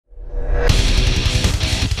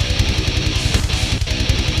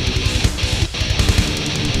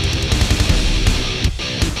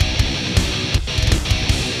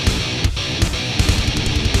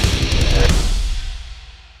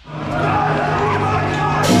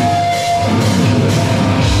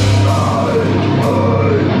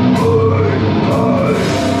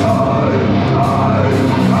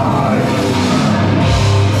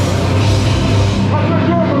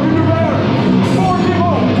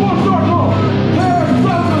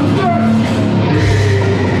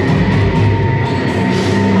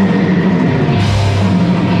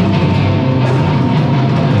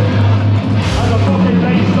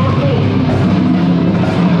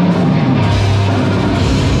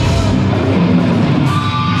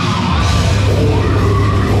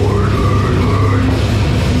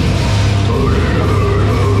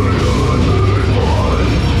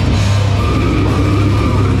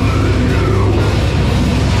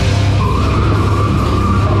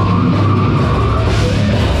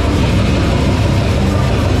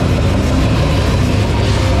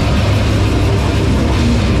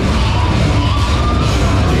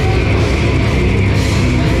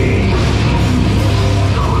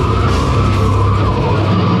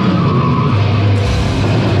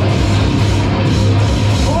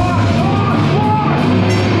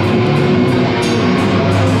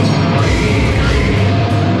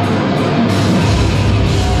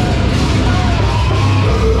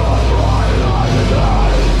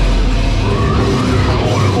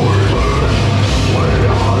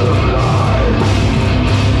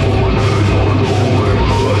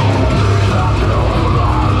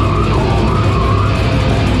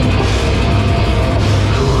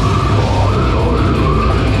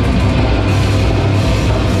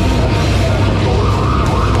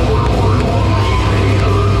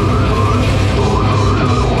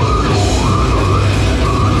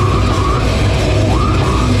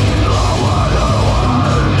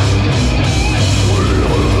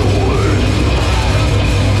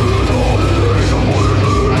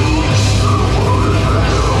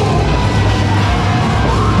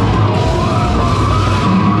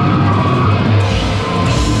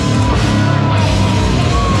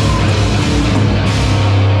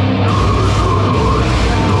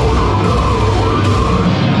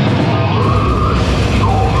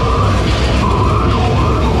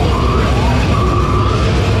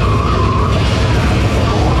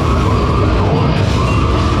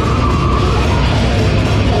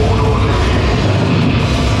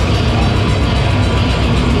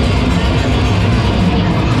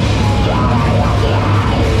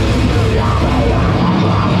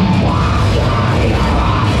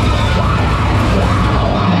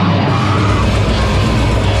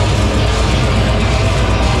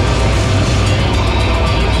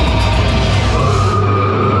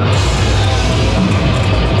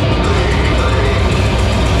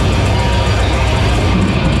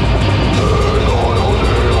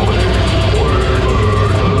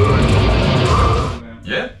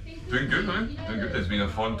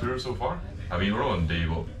so far? I mean, we're on day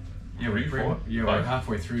what? Yeah, we're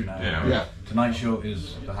halfway through now. Yeah. Tonight's show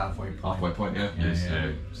is the halfway point. Halfway point, yeah. Yes,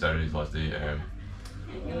 Saturday's last day.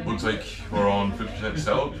 Looks like we're on 50%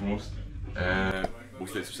 sell for most.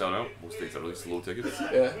 Most dates are selling out. Most dates are released low tickets.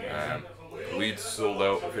 Yeah. Leeds sold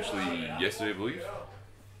out officially yesterday, I believe.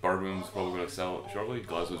 Birmingham's probably going to sell shortly.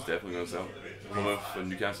 Glasgow's definitely going to sell. Plymouth and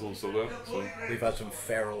Newcastle sold out. So we've had some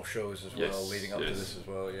feral shows as well leading up to this as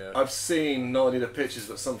well. Yeah. I've seen not only the pictures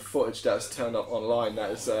but some footage that's turned up online that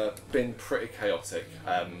has been pretty chaotic.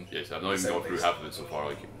 Yes, I've not even gone through half of it so far.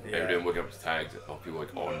 Like every day I'm looking up to tags of people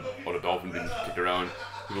like on a dolphin being kicked around,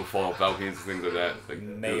 people falling off balconies and things like that. Like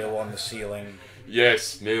mayo on the ceiling.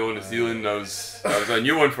 Yes, mayo on the ceiling. That was a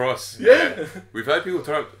new one for us. Yeah. We've had people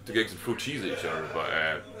turn up to gigs and throw cheese at each other,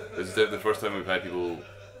 but this is the first time we've had people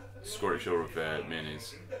squirt each other with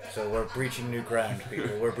mayonnaise. So we're breaching new ground,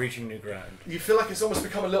 people. We're breaching new ground. You feel like it's almost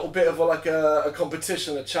become a little bit of a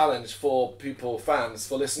competition, a challenge for people, fans,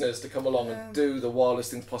 for listeners to come along and do the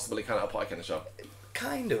wildest things possibly can at a Party Cannon show.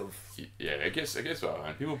 Kind of. Yeah, I guess so,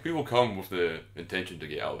 man. People come with the intention to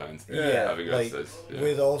get out of hand. Yeah, I think like, that's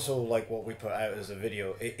with also like what we put out as a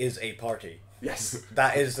video, it is a party. Yes.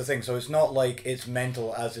 That is the thing. So it's not like it's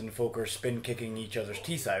mental as in folk are spin kicking each other's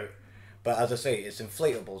teeth out. But as I say, it's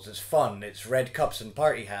inflatables, it's fun, it's red cups and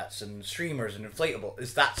party hats and streamers and inflatable.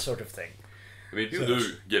 It's that sort of thing. I mean, people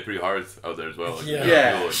do get pretty hard out there as well. Like,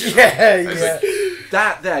 yeah.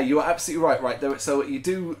 That there, you are absolutely right there. So you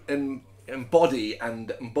do embody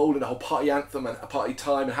and embolden the whole party anthem and a party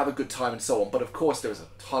time and have a good time and so on. But of course, there is a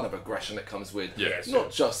ton of aggression that comes with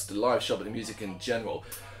not just the live show, but the music in general.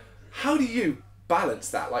 How do you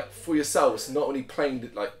balance that, like for yourselves, not only playing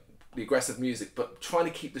the aggressive music, but trying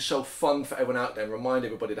to keep the show fun for everyone out there and remind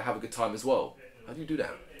everybody to have a good time as well? How do you do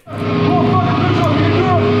that?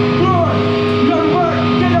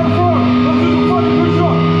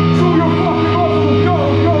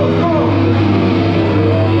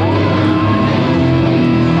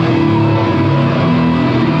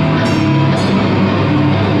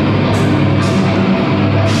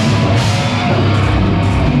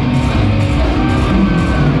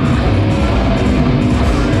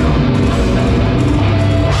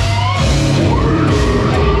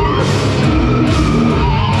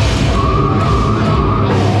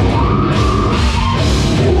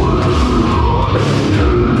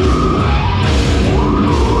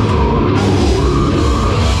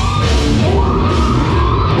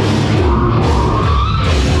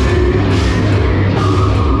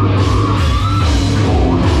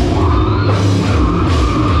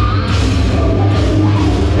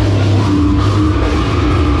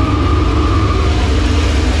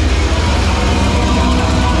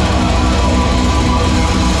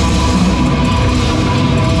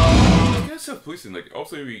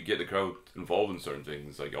 Obviously, we get the crowd involved in certain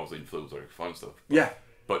things, like obviously inflatables are fun stuff. Yeah.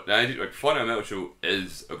 But like fun at a metal show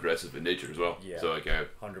is aggressive in nature as well. Yeah. So like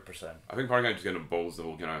 100%. I think part of just kind of balls the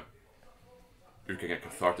whole kind of your kind of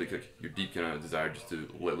cathartic, like your deep kind of desire just to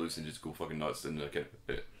let loose and just go fucking nuts and like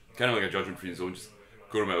kind of like a judgment-free zone. Just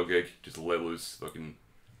go to a metal gig, just let loose, fucking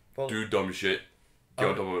do dumb shit, get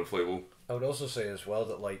on top of an inflatable. I would also say as well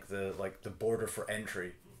that like the border for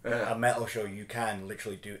entry. A metal show, you can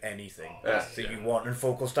literally do anything that you want, and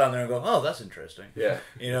folk will stand there and go, "Oh, that's interesting." Yeah,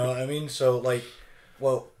 you know what I mean. So like,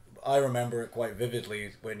 well, I remember it quite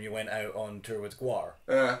vividly when you went out on tour with Guar.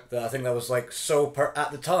 That I think that was like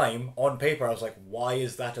at the time on paper, I was like, "Why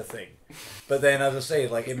is that a thing?" But then, as I say,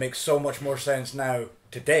 like it makes so much more sense now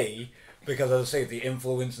today because, as I say, the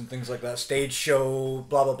influence and things like that, stage show,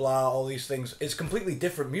 blah blah blah, all these things. It's completely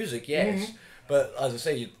different music, yes, but as I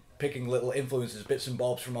say, picking little influences, bits and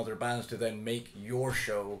bobs from other bands to then make your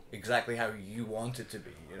show exactly how you want it to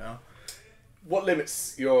be, you know? What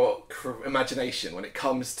limits your imagination when it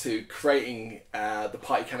comes to creating the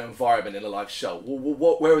Party Cannon environment in a live show?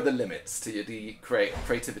 Where are the limits to the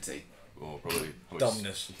creativity? Well, probably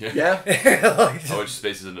dumbness. Yeah? How much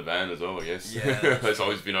space is in the van as well, I guess. Yeah. It's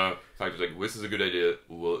always been a fact, like, this is a good idea,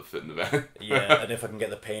 will it fit in the van? Yeah, and if I can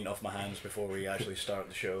get the paint off my hands before we actually start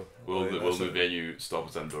the show. Will the venue stop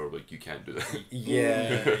us at the door, like, you can't do that?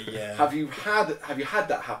 Yeah. Have you had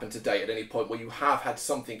that happen to date at any point where you have had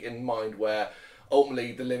something in mind where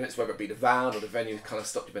ultimately the limits, whether it be the van or the venue, kind of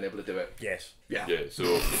stopped you being able to do it? Yes. Yeah. Yeah,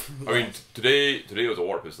 so, I mean, today was a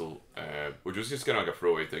water pistol, which was just kind of like a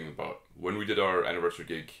throwaway thing, but when we did our anniversary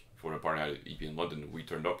gig for a party at EP in London, we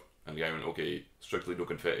turned up, and the guy went, okay, strictly no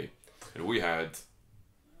confetti. And we had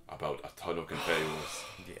about a ton of confetti.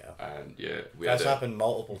 Yeah. And yeah, that's happened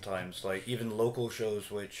multiple times, like even local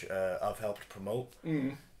shows which I've helped promote.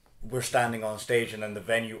 we're standing on stage, and then the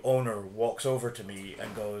venue owner walks over to me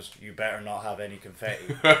and goes, "You better not have any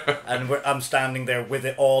confetti." And I'm standing there with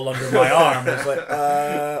it all under my arm. It's like,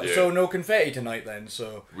 so no confetti tonight then.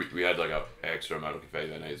 So we had like an extra amount of confetti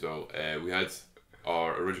that night as well. We had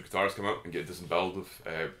our original guitarist come out and get disemboweled with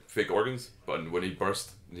fake organs, but when he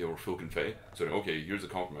burst, they were full confetti. So okay, here's a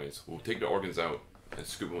compromise. We'll take the organs out and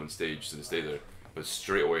scoop them on stage so they stay there. But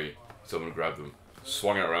straight away, someone grabbed them,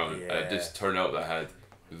 swung it around, and it just turned out that I had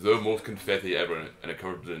the most confetti ever in it, and it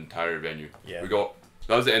covered the entire venue. Yeah.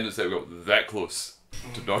 That was the end of the set. We got that close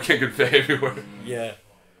to not getting confetti everywhere. Yeah.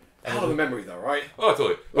 Hell of a memory though, right? Oh,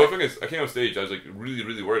 totally. Well, the thing is, I came on stage, I was like really,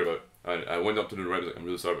 really worried about it. And I went up to the right, I was like, I'm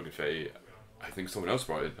really sorry about confetti. I think someone else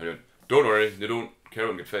brought it. I went, don't worry, they don't care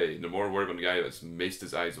about confetti. They're more worried about the guy that's maced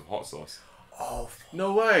his eyes with hot sauce. Oh,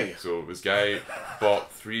 no way. So this guy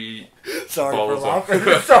bought 3 Sorry bottles for laughing.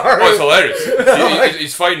 of... Sorry. Oh, it's hilarious.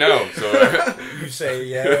 He's fine now, so... You say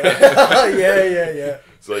yeah.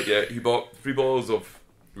 So like, he bought 3 bottles of...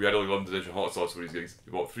 We had a limited edition hot sauce for these gigs.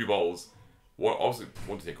 He bought 3 bottles. Obviously,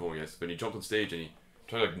 one to take home, I guess. But he jumped on stage and he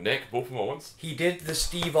tried to like neck both of them at once. He did the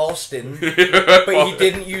Steve Austin, but he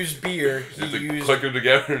didn't use beer. He used... click them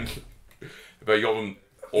together and... But he got them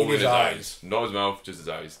all in his eyes. eyes. Not his mouth, just his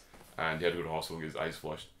eyes. And he had to go to the hospital and get his eyes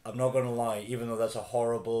flushed. I'm not gonna lie, even though that's a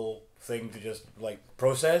horrible thing to just like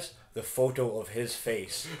process, the photo of his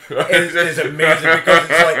face is amazing because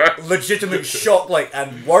it's like legitimate shock, like,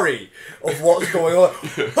 and worry of what's going on.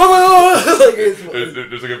 Like,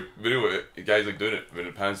 There's like a video where the guy's like doing it, and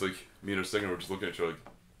it pans like me and our singer were just looking at each other like,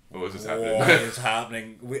 what is this happening? What is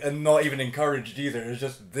happening? And not even encouraged either. It's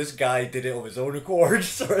just this guy did it of his own accord,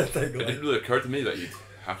 sort of thing. It Like. didn't really occur to me that you'd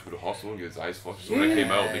have to go to the hospital and get his eyes flushed. So when I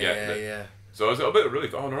came out, they get it. Yeah. So I was a bit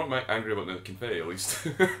relieved. Oh, they're not angry about the confetti, at least.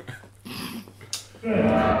 Fuck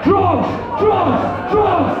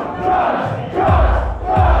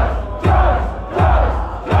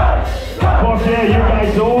yeah, you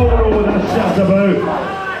guys all know what this shit's about.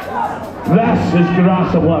 This is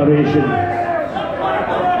grass obliteration.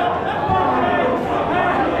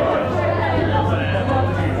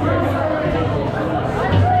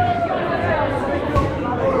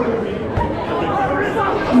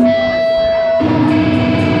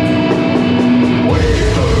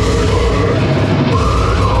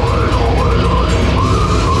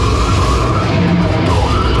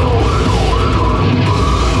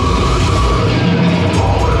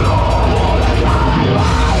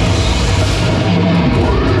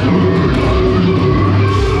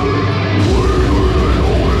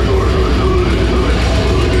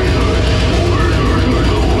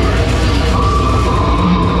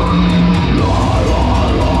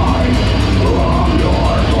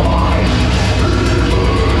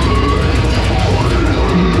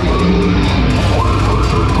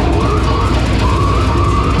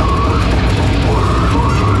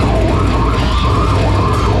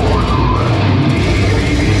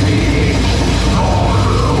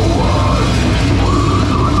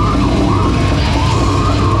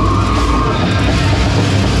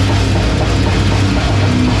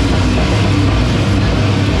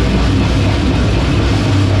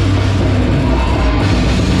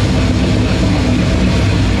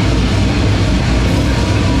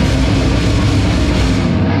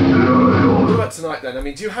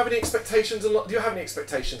 Do you have any expectations? Do you have any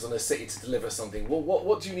expectations on the city to deliver something? Well,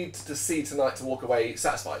 what do you need to see tonight to walk away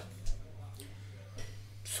satisfied?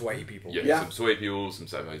 Sweaty people. Yeah, some sweaty people, some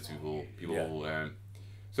satisfied people.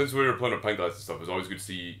 Since we were playing on Pintglass and stuff, it was always good to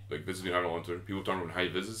see like visits being on tour. People turn on high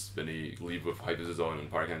visits, then they leave with high visits on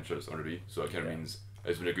and party can shirts underneath. So that kind of means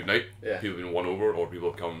it's been a good night. Yeah. People have been won over, or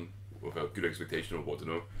people have come with a good expectation of what to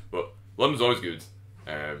know. But London's always good.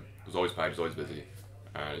 It's always packed, it's always busy.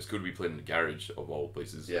 And it's good to be playing in the garage of all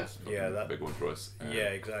places. Yeah. That's That a big one for us. Yeah,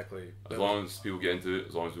 exactly. As long as people get into it,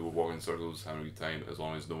 as long as people walk in circles, having a good time, as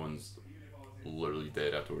long as no one's literally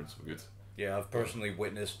dead afterwards, we're good. Yeah, I've personally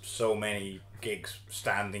witnessed so many gigs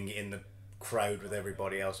standing in the crowd with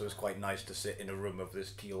everybody else. It was quite nice to sit in a room of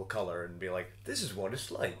this teal colour and be like, this is what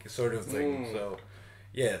it's like, sort of thing. So,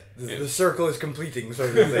 yeah, the circle is completing, sort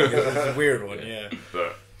of thing. It's a weird one,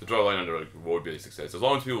 But to draw a line under like what would be a success, as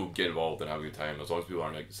long as people get involved and have a good time, as long as people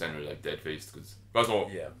aren't like centered like dead faced, because that's not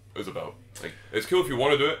what it's about. Like, it's cool if you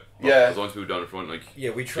want to do it, but as long as people down in front, like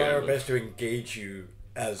we try our best to engage you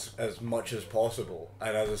as much as possible,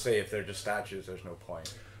 and as I say, if they're just statues, there's no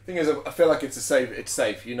point. Thing is, I feel like it's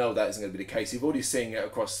safe. You know that isn't going to be the case. You've already seen it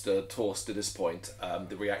across the tours to this point,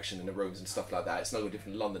 the reaction in the rooms and stuff like that. It's no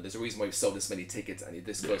different in London. There's a reason why we've sold this many tickets and you're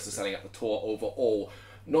this close to selling out the tour overall.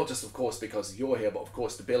 not just of course because you're here, but of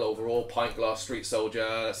course the bill overall, Pintglass, Street Soldier,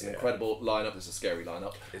 that's an incredible lineup. It's a scary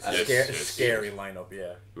lineup. It's a scary lineup,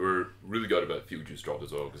 yeah. We were really good about Few Juice dropped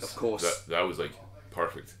as well, because of course that was like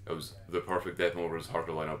perfect. It was the perfect death metal versus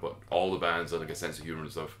hardcore lineup, but all the bands had like a sense of humor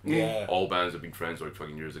and stuff. Yeah. All bands have been friends for like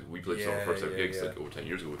fucking years. Like we played some of our first ever gigs like over 10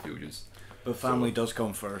 years ago with Few Juice. But family does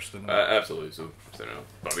come first. And absolutely. So I don't know.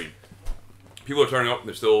 But I mean, people are turning up and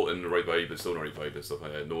they're still in the right vibe, but still in the right vibe and stuff.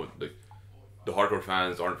 No, like the hardcore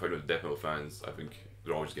fans aren't fighting with the death metal fans. I think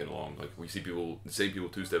they're always getting along. Like we see people, the same people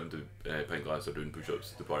two-stepping to Pintglass are doing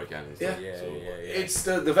push-ups to party cannons. Yeah. So, It's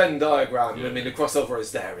the Venn diagram. I mean, the crossover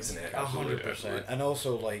is there, isn't it? 100%. And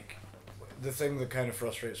also, like, the thing that kind of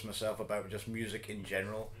frustrates myself about just music in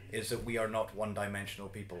general is that we are not one-dimensional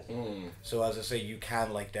people. So as I say, you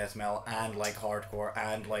can like death metal and like hardcore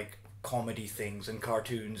and like comedy things and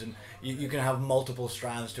cartoons, and you can have multiple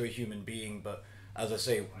strands to a human being, but as I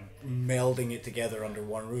say, melding it together under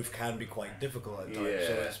one roof can be quite difficult at times.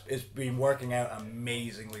 So it's been working out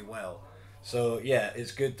amazingly well. So yeah,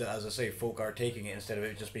 it's good that, as I say, folk are taking it instead of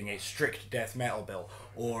it just being a strict death metal bill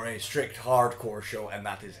or a strict hardcore show, and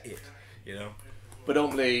that is it, you know. But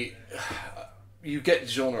ultimately, you get the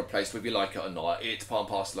genre placed whether you like it or not. It's part and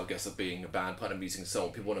parcel, I guess, of being a band, putting music and so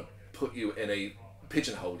on. People want to put you in a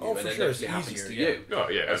pigeonhole you, and then it happens to you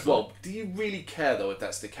as well. Do you really care though if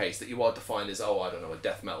that's the case, that you are defined as I don't know, a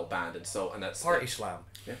death metal band, and that's Party slam.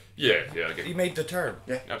 Yeah. Like You made the term.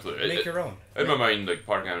 Yeah, absolutely. Make your own. In my mind, like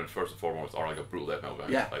Party Cannon first and foremost are like a brutal death metal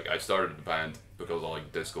band. Yeah. Like I started the band because I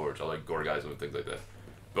like Discord, I like Gorgasm and things like that.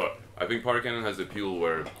 But I think Party Cannon has the appeal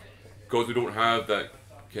where, because we don't have that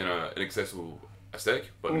kind of inaccessible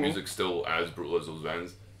aesthetic, but the music's still as brutal as those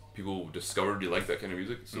bands. People discovered they like that kind of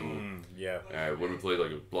music, so when we played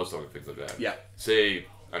like a Bloodstock and things like that, say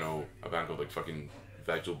I know a band called like fucking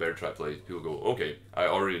Vaginal Bear Trap plays, people go, okay, I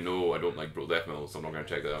already know I don't like brutal death metal, so I'm not gonna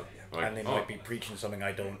check that out. Like, and they might be preaching something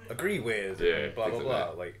I don't agree with. Yeah, blah blah blah.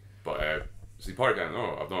 Like, but see, Party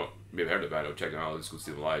Cannon, I've not maybe heard of the band. I'll check them out. Let's go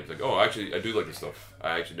see them live. Like, oh, actually, I do like this stuff.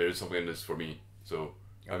 There's something in this for me. So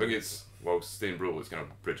I think it's staying brutal. It's kind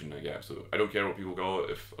of bridging that gap. So I don't care what people call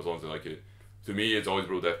it, as long as they like it. To me, it's always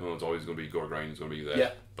brutal death metal. It's always going to be gore grind. It's going to be that.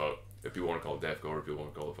 Yeah. But if people want to call it deathcore, if people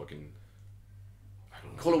want to call it fucking,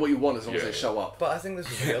 call it what you want as long as they show up. But I think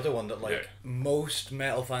this is the other one that most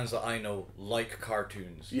metal fans that I know like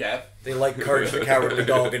cartoons. Yeah. They like Courage the Cowardly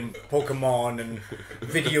Dog and Pokemon and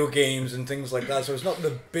video games and things like that. So it's not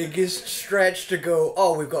the biggest stretch to go,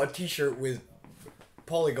 oh, we've got a t-shirt with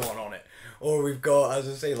Polygon on it. Or we've got, as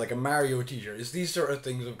I say, like a Mario t-shirt. It's these sort of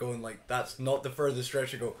things of going like, that's not the furthest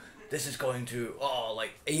stretch to go, this is going to,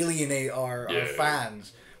 alienate our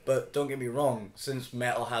fans. But don't get me wrong, since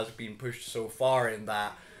metal has been pushed so far in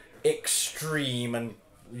that extreme, and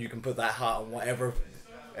you can put that hat on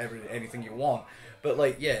anything you want. But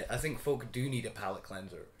I think folk do need a palate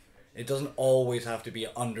cleanser. It doesn't always have to be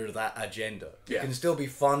under that agenda. Yeah. It can still be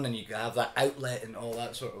fun, and you can have that outlet and all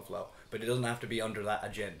that sort of flow. But it doesn't have to be under that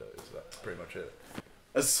agenda. That's pretty much it.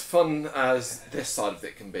 As fun as this side of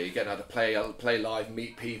it can be, getting out to play live,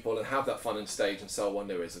 meet people, and have that fun on stage and so on,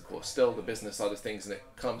 there is, of course, still the business side of things, and it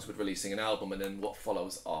comes with releasing an album and then what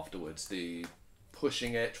follows afterwards. The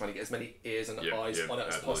pushing it, trying to get as many ears and eyes on it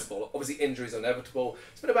as possible. Obviously, injuries are inevitable.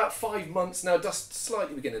 It's been about 5 months now, just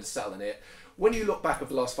slightly beginning to settle in it. When you look back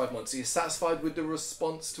over the last 5 months, are you satisfied with the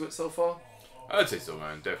response to it so far? I'd say so,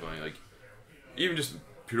 man. Definitely. Like, even just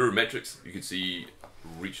pure metrics, you could see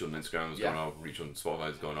reach on Instagram is going up, reach on Spotify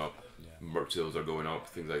is going up, merch sales are going up,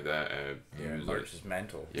 things like that. Merch is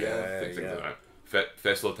mental. Things like that.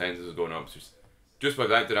 Festival attendance is going up. Just by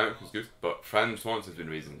that dynamic is good, but fan response has been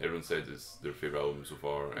amazing. Everyone said it's their favourite album so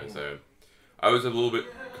far. I was a little bit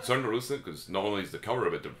concerned about listening because not only is the cover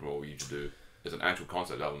a bit different from what we usually do, it's an actual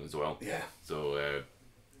concept album as well. Yeah. So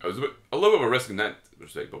I was a little bit of a risk in that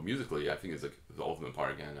respect, but musically I think it's like the ultimate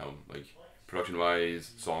Party Cannon album. Like, production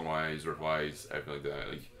wise, song wise, riff wise, everything like that.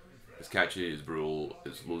 Like, it's catchy, it's brutal,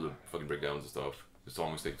 it's loads of fucking breakdowns and stuff. The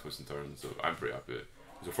songs take twists and turns, so I'm pretty happy with it.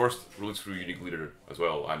 It's the first release through Unique Leader as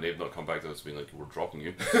well, and they've not come back to us being like, we're dropping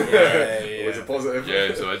you. Always a positive.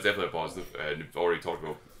 Yeah, so it's definitely a positive, and they've already talked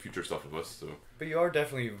about future stuff with us. So. But you are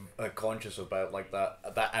definitely conscious about like that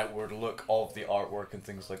outward look of the artwork and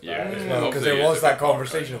things like that as well, because there was that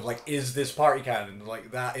conversation of like, is this Party Cannon?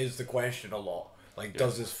 Like, that is the question a lot. Like,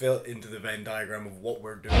 does this fit into the Venn diagram of what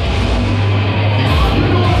we're doing?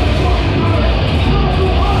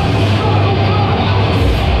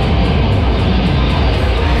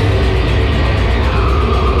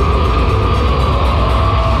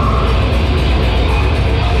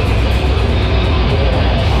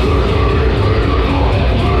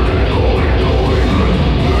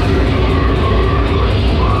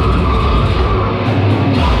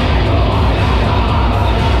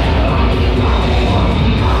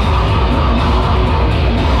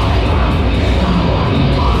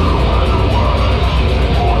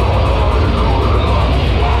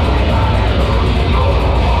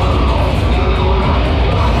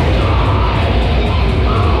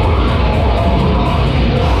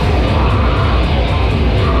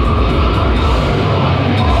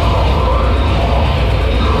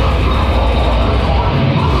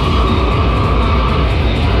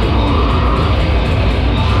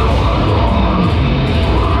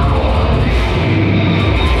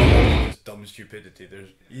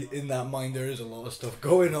 of stuff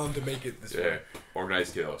going on to make it this way.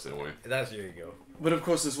 Organised chaos in a way. There you go. But of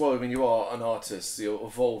course, as well, I mean, you are an artist. You're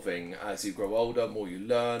evolving as you grow older. More you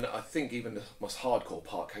learn. I think even the most hardcore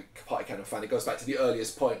party canon fan, it goes back to the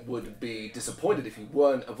earliest point, would be disappointed if you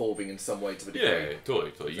weren't evolving in some way to a degree. Yeah, totally.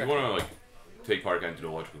 Exactly. You want to like take party canon to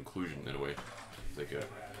a logical conclusion in a way. It's like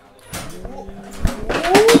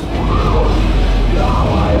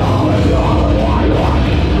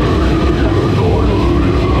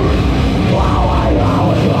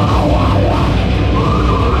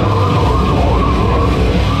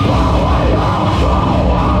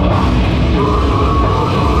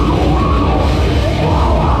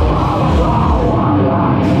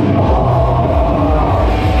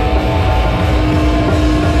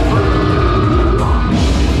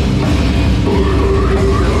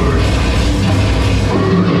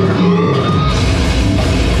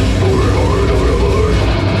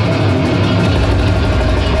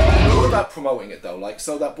promoting it though, like,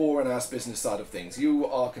 so that boring ass business side of things, you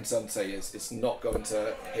are concerned, say, it's not going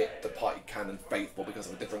to hit the party canon faithful because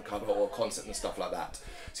of a different cover or concept and stuff like that.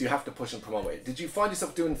 So you have to push and promote it. Did you find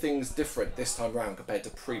yourself doing things different this time round compared to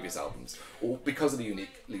previous albums, or because of the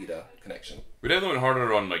unique leader connection? We definitely went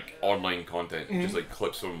harder on like online content, just like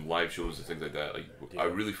clips from live shows and things like that. Like I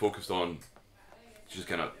really focused on just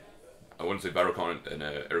kind of, I wouldn't say viral content in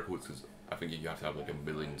air quotes because I think you have to have like 1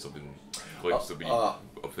 million something clicks to be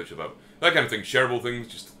official about that kind of thing. Shareable things,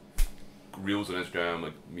 just reels on Instagram,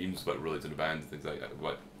 like memes about related to the band, things like that,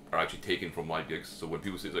 what are actually taken from live gigs. So when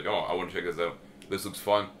people say it's like, oh, I want to check this out, this looks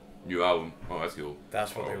fun, new album, oh that's cool.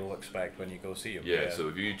 That's what they will expect when you go see them. Yeah, so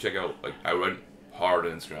if you check out, like I went hard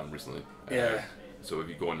on Instagram recently. So if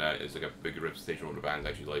you go on that, it's like a big representation of what the band's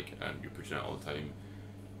actually like, and you're pushing it all the time.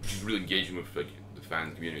 Just really engaging with like the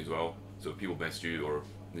fan community as well. So if people message you or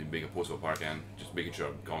they make a post about Park End, just making sure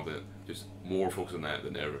content, just more focus on that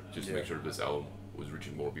than ever. Just to make sure this album was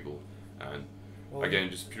reaching more people. And again,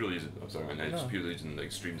 just purely using, just purely using like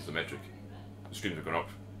streams as a metric. The streams have gone up,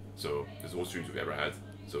 so there's the most streams we've ever had.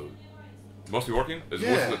 So it must be working. There's the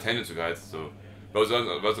most attendance we've had. So that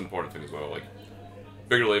was an important thing as well. Like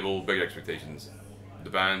bigger label, bigger expectations. The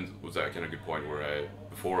band was at a kind of good point where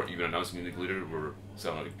before even announcing music leader, we're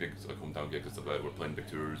selling like big like hometown gigs and stuff like that. We're playing big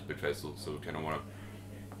tours, big festivals. So we kind of want to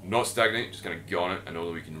not stagnate, just kind of get on it. I know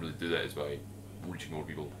that we can really do that is by reaching more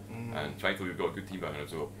people. And thankfully we've got a good team behind us.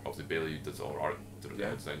 So obviously Bailey does all our art, design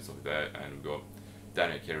and stuff like that, and we've got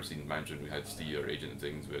Danny at Kerosene Mansion. We had Steve, our agent and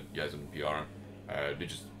things. We had Yaz on PR. They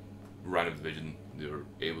just ran up the vision. They were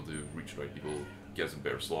able to reach the right people, get some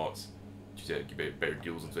better slots, just get better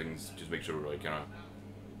deals and things. Just make sure we're like kind of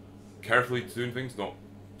carefully doing things, not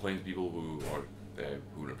playing to people who are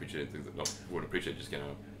who wouldn't appreciate things, who wouldn't appreciate, just kind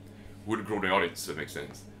of wouldn't grow the audience. If it makes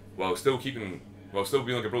sense. While still being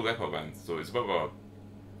like a bro death metal band. So it's about a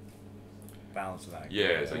balance of that. Yeah,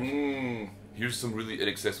 it's like here's some really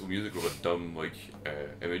inaccessible music with a dumb like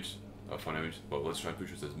image, a fun image. But let's try and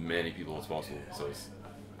push it to as many people as possible. So it's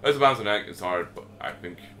a balance of that. It's hard, but I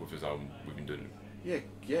think with this album we've been doing it.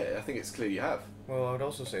 Yeah. I think it's clear you have. Well, I would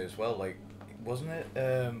also say as well, like, wasn't it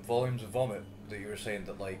Volumes of Vomit that you were saying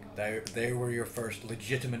that like they were your first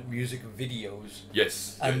legitimate music videos?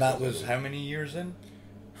 Yes. And that was how many years in?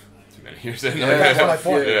 Too many years in. That's my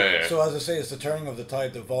point. Yeah. So as I say, it's the turning of the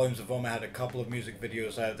tide. The Volumes of Vomit had a couple of music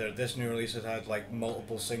videos out there. This new release has had like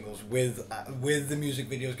multiple singles with the music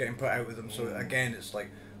videos getting put out with them. So again, it's like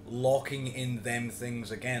locking in them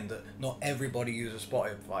things again, that not everybody uses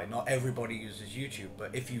Spotify, not everybody uses YouTube,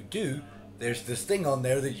 but if you do, there's this thing on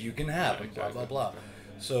there that you can have, and blah blah blah.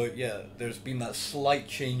 So yeah, there's been that slight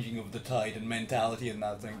changing of the tide and mentality in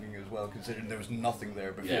that thinking as well, considering there was nothing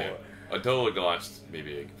there before. Yeah. Until like the last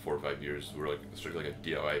maybe like 4 or 5 years, we were like strictly like a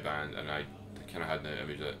DIY band, and I kind of had the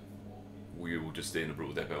image that we would just stay in the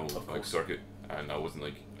brutal death metal like circuit, and I wasn't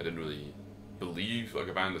like, I didn't really believe like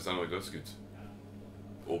a band that sounded like this could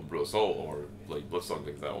open Brutal Assault or like Bloodstock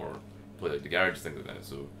things like that, or play like the garage things like that.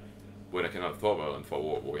 So when I kind of thought about it and thought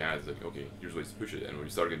what we had, it's like, okay, here's ways to push it, and when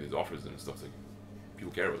we started getting these offers and stuff, like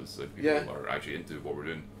people care about us, like people are actually into what we're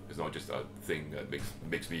doing. It's not just a thing that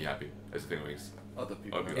makes me happy. It's a thing that makes other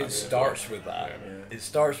people happy. It starts with that. Yeah. It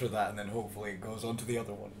starts with that, and then hopefully it goes on to the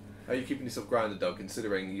other one. Are you keeping yourself grounded though,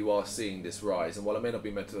 considering you are seeing this rise? And while it may not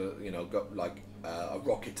be meant to, go like a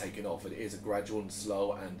rocket taking off, it is a gradual and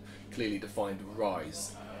slow and clearly defined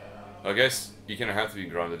rise. I guess you kind of have to be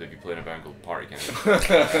grounded if you play in a band called Party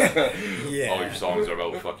Cannon. Yeah. All your songs are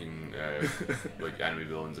about fucking like anime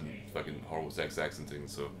villains and fucking horrible sex acts and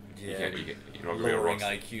things. So you're not going to lowering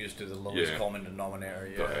IQs to the lowest common denominator.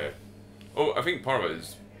 Yeah. But, I think part of it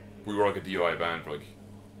is we were like a DIY band for like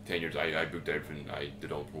 10 years. I booked everything. I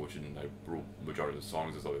did all the promotion. I wrote majority of the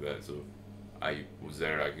songs and stuff like that. So I was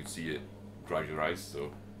there, I could see it gradually rise.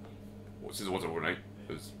 So since it wasn't overnight,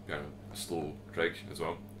 it was kind of a slow trek as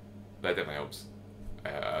well. That definitely helps.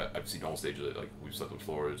 I've seen all stages of it, like we've slept on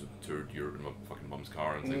floors, we've toured Europe in my fucking mum's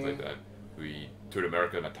car and things like that. We toured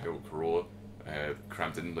America in a Toyota Corolla,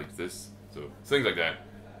 cramped in like this, so things like that.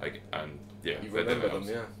 Like, and yeah, You that remember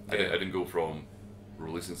definitely them, helps. I didn't go from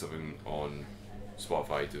releasing something on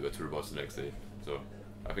Spotify to a tour bus the next day, so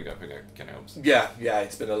I think that kind of helps. Yeah,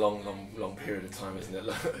 it's been a long period of time, isn't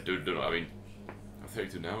it? Don't know, I mean, I'm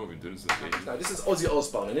 32 now, I've been doing this since ages. No, this is Ozzy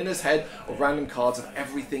Osbourne, and in his head are random cards of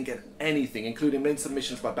everything and anything, including main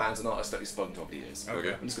submissions by bands and artists that we've spoken to over the years.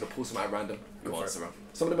 Okay. I'm just going to pull some out at random. You answer them.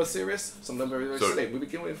 Some of them are serious, some of them are very So- silly. We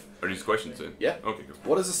begin with, Are these questions then? yeah. Okay, cool.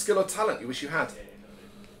 What is a skill or talent you wish you had?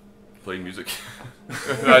 Playing music.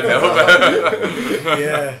 I know.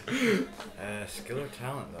 Yeah. Skill or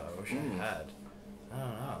talent though, I wish I had. I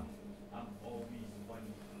don't know.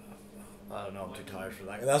 I don't know. I'm too tired for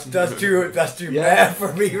that. That's too mad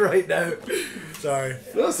for me right now. Sorry.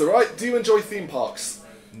 No, that's alright. Do you enjoy theme parks?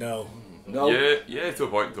 No. No. Yeah, to a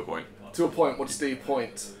point. To a point. What's the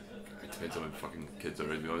point? It depends on my fucking kids are,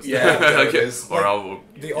 to be honest. Yeah, there Like, it is. or I'll...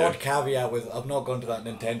 The odd caveat with I've not gone to that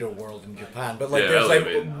Nintendo World in Japan, but like Yeah, there's like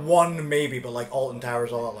elevated. one maybe, but like Alton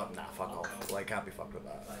Towers, all that. Like, nah, fuck off. Like can't be fucked with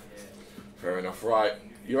that. Fair enough. Right.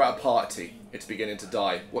 You're at a party. It's beginning to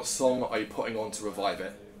die. What song are you putting on to revive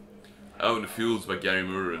it? Out in the Fields by Gary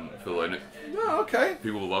Moore and Phil Lynott. Oh, okay.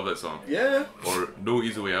 People will love that song. Yeah. Or No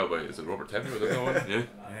Easy Way Out by, is it Robert Tebner? Was that that one?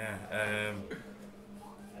 Yeah. Yeah.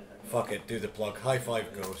 Fuck it. Do the plug. High five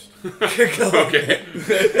Ghost. Okay.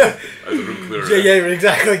 That's a room clearer. Yeah,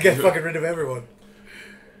 exactly. Get fucking rid of everyone.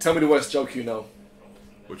 Tell me the worst joke you know.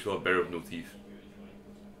 What you call a bear with no teeth?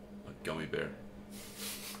 A gummy bear.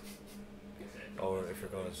 Or if you're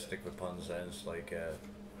gonna stick with puns, then it's like,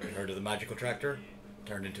 you heard of the magical tractor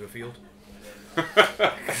turned into a field?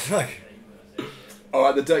 Like,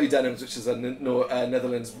 Alright, the Dirty Denims, which is a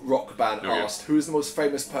Netherlands rock band, Okay. asked, who is the most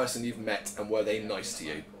famous person you've met and were they nice to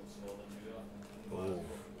you?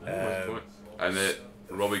 And then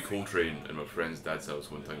Robbie Coltrane in my friend's dad's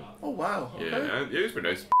house one time. Oh, wow. Okay. Yeah, it was pretty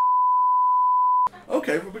nice.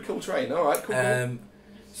 Okay, Robbie Coltrane. Alright, cool.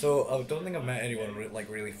 So I don't think I've met anyone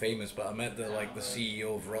really famous, but I met the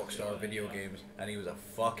CEO of Rockstar Video Games, and he was a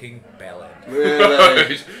fucking bellend.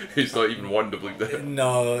 Really? He's not even one to believe that.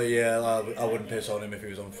 No, yeah, I wouldn't piss on him if he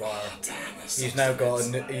was on fire. He's now got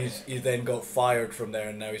he's then got fired from there,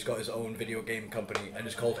 and now he's got his own video game company, and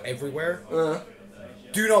it's called Everywhere.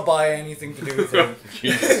 Do not buy anything to do with him.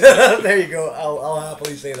 There you go. I'll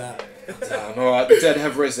happily say that. Damn, alright, the dead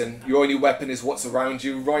have risen. Your only weapon is what's around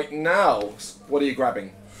you right now. What are you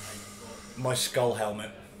grabbing? My skull helmet.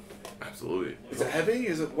 Absolutely. Is it heavy?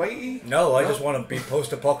 Is it weighty? No, I just want to be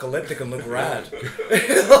post-apocalyptic and look rad.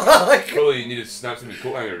 Probably need to snap some of his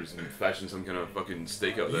coat hangers and fashion some kind of fucking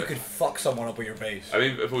stake out there. You could fuck someone up with your base. I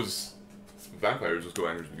mean, if it was vampires, those coat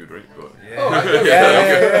hangers would be good, right? But Alright,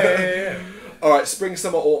 Yeah. Alright, spring,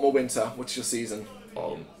 summer, autumn or winter? What's your season?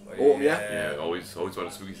 autumn. Autumn, yeah? Yeah, always want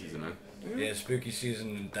a spooky season, man. Yeah, spooky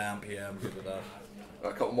season and damp. Yeah, I'm good with that.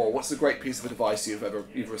 A couple more. What's the great piece of advice you've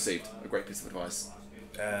received? A great piece of advice.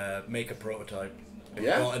 Make a prototype. If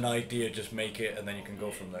Yeah? you've got an idea, just make it, and then you can go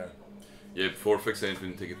from there. Yeah, before fixing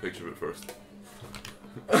anything, take a picture of it first.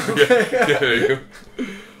 Yeah, there you go.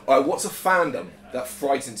 Alright, what's a fandom that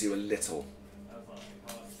frightens you a little?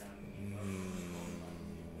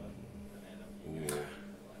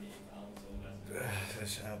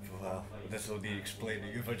 Well, this will need explaining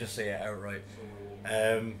if I just say it outright.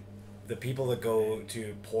 The people that go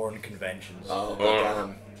to porn conventions. Oh, Oh.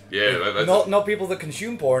 damn. Yeah, that's Not people that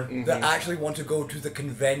consume porn, that actually want to go to the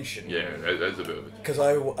convention. yeah, that's a bit of it. Because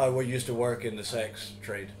I used to work in the sex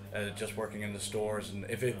trade, just working in the stores, and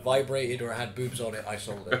if it vibrated or had boobs on it, I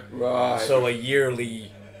sold it. Right. So a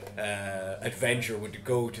yearly adventure would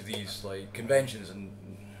go to these like conventions, and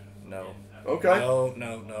no. Okay.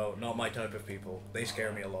 No, not my type of people. They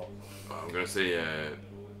scare me a lot. I'm gonna say,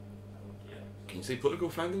 can you say political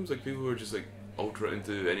fandoms? Like people who are just like ultra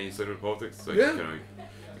into any sort of politics? Like, Yeah. kind of, like,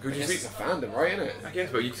 I could you guess see? it's a fandom, right, isn't it? I guess,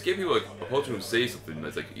 but you just get people like a politician who say something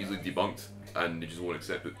that's like easily debunked, and they just won't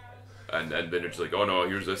accept it, and then they're just like, oh no,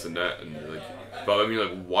 here's this and that, and like, but I mean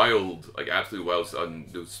like wild, like absolutely wild, and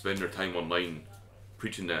they'll spend their time online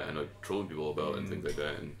preaching that and like trolling people about it and things like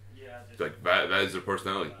that, and like that is their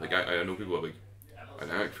personality. Like I know people have like an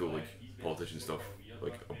actual like politician stuff,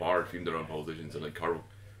 like a bar themed around politicians and like Carl,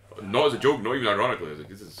 not as a joke, not even ironically. I was like,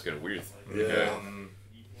 this is kind of weird. Yeah.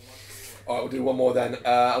 Alright, we'll do one more then.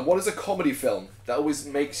 What is a comedy film that always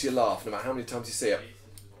makes you laugh, no matter how many times you see it?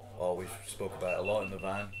 always spoke about it a lot in the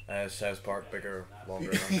van. South Park, bigger,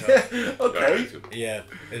 longer, uncut. Okay. Yeah,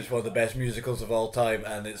 it's one of the best musicals of all time,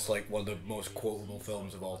 and it's like one of the most quotable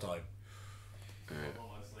films of all time.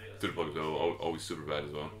 To the plug as well, always super bad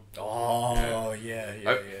as well. Oh, yeah.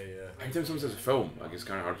 Anytime someone says a film, I guess it's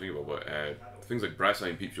kind of hard to think about, but things like Brass Eye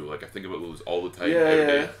and Peep Show, like I think about those all the time, every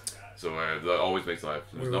day. So that always makes life.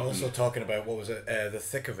 We were also talking about, what was it, The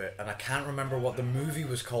Thick of It, and I can't remember what the movie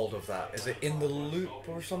was called of that. Is it In the Loop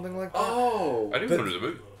or something like that? Oh! I didn't know there was a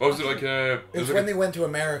movie. What was it like? It was when they went to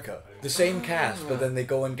America. The same cast, but then they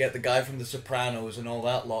go and get the guy from The Sopranos and all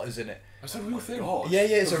that lot is in it. That's a real thing. Yeah,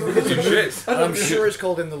 it's a real shit. And I'm sure it's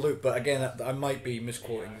called In the Loop, but again, I might be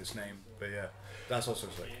misquoting its name. But yeah, that's also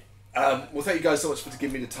sick. Well, thank you guys so much for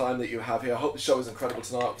giving me the time that you have here. I hope the show is incredible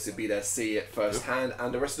tonight. Obviously, be there, see it firsthand,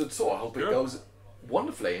 and the rest of the tour. I hope it goes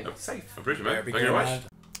wonderfully and safe. I appreciate it, man. Thank you very much.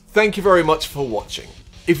 Thank you very much for watching.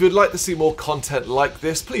 If you'd like to see more content like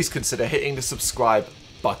this, please consider hitting the subscribe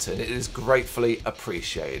button. It is gratefully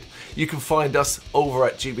appreciated. You can find us over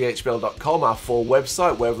at GBHBL.com, our full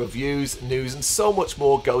website, where reviews, news, and so much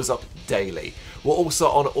more goes up daily. We're also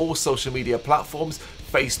on all social media platforms: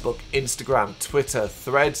 Facebook, Instagram, Twitter,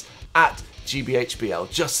 Threads, at GBHBL.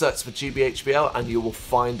 Just search for GBHBL and you will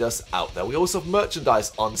find us out there. We also have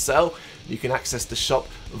merchandise on sale. You can access the shop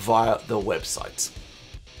via the website.